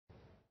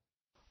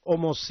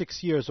Almost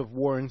 6 years of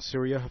war in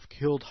Syria have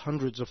killed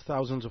hundreds of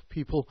thousands of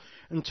people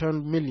and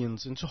turned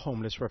millions into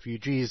homeless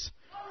refugees.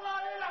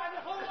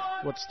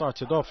 What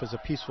started off as a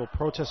peaceful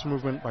protest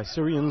movement by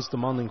Syrians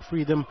demanding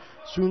freedom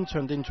soon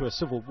turned into a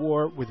civil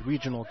war, with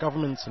regional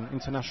governments and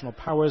international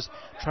powers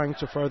trying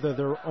to further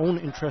their own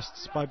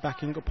interests by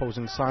backing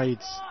opposing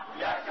sides.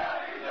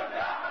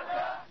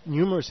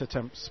 Numerous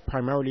attempts,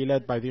 primarily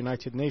led by the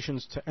United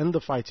Nations, to end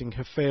the fighting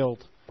have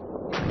failed.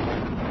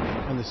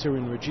 And the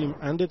Syrian regime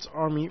and its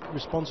army,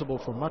 responsible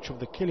for much of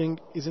the killing,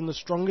 is in the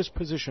strongest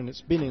position it's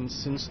been in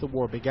since the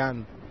war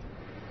began.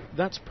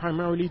 That's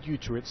primarily due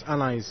to its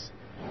allies.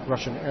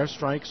 Russian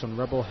airstrikes on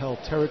rebel-held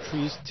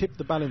territories tipped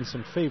the balance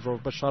in favor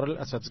of Bashar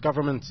al-Assad's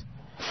government.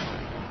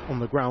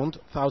 On the ground,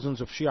 thousands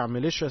of Shia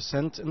militia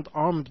sent and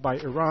armed by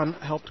Iran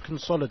helped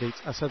consolidate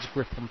Assad's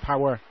grip on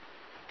power.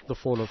 The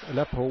fall of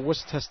Aleppo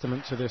was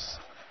testament to this.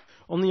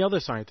 On the other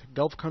side,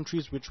 Gulf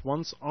countries which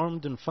once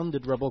armed and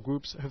funded rebel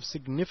groups have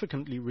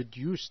significantly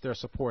reduced their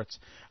support,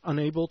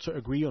 unable to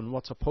agree on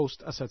what a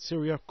post-Assad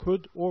Syria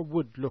could or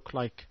would look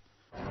like.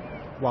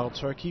 While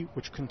Turkey,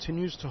 which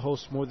continues to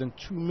host more than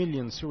 2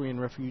 million Syrian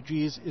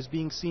refugees, is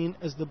being seen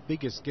as the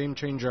biggest game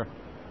changer.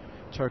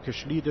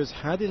 Turkish leaders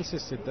had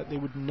insisted that they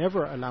would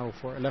never allow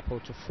for Aleppo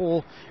to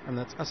fall and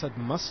that Assad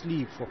must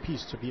leave for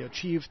peace to be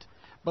achieved,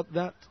 but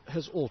that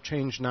has all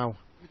changed now.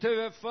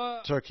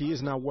 Turkey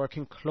is now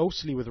working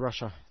closely with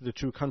Russia. The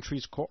two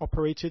countries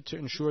cooperated to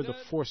ensure the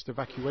forced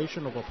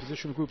evacuation of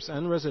opposition groups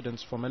and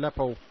residents from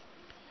Aleppo.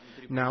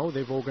 Now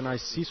they've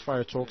organized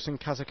ceasefire talks in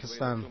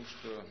Kazakhstan.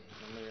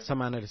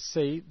 Some analysts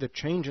say the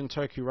change in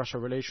Turkey-Russia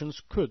relations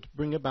could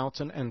bring about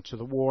an end to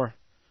the war.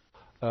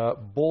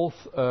 Both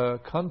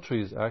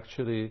countries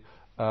actually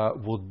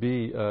would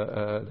be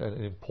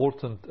an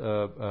important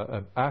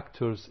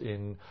actors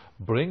in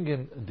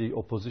bringing the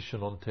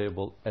opposition on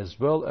table, as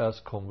well as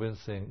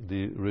convincing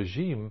the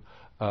regime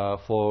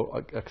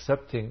for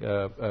accepting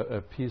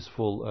a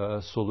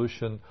peaceful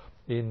solution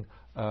in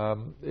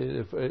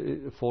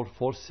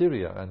for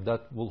Syria, and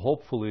that will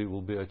hopefully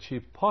be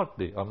achieved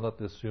partly. I'm not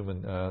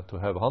assuming to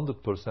have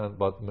 100%,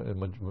 but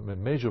a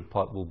major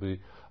part will be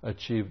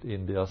achieved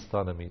in the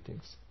Astana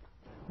meetings.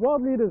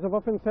 World leaders have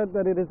often said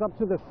that it is up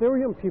to the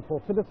Syrian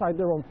people to decide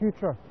their own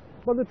future.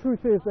 But the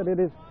truth is that it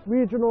is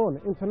regional and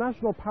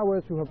international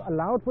powers who have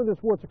allowed for this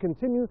war to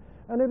continue,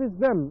 and it is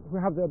them who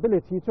have the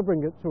ability to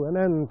bring it to an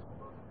end.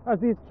 As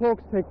these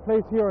talks take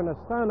place here in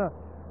Astana,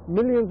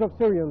 millions of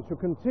Syrians who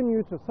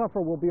continue to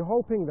suffer will be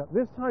hoping that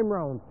this time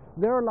round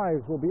their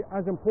lives will be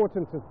as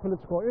important as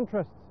political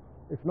interests,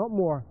 if not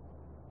more.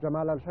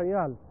 Jamal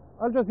Al-Shayal,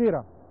 Al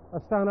Jazeera,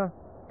 Astana,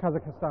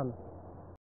 Kazakhstan.